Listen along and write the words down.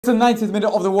It's the 90th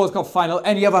minute of the World Cup final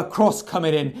and you have a cross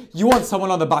coming in. You want someone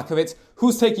on the back of it.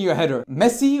 Who's taking your header?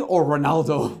 Messi or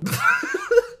Ronaldo?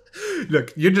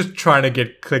 Look, you're just trying to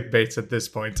get clickbaits at this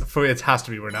point. For it has to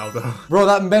be Ronaldo. Bro,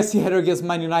 that Messi header against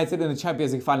Man United in the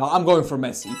Champions League final. I'm going for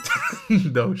Messi.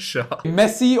 No shot.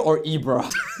 Messi or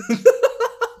Ibra?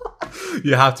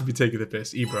 You have to be taking the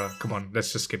piss. Ibra, come on,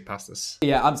 let's just skip past this.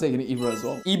 Yeah, I'm taking Ibra as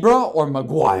well. Ibra or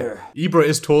Maguire? Ibra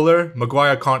is taller.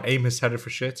 Maguire can't aim his header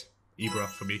for shit. Ibra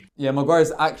for me. Yeah,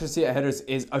 Maguire's accuracy at headers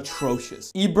is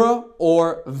atrocious. Ibra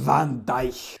or Van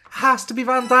Dijk? Has to be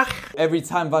Van Dijk. Every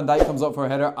time Van Dijk comes up for a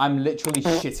header, I'm literally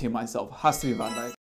shitting myself. Has to be Van Dijk.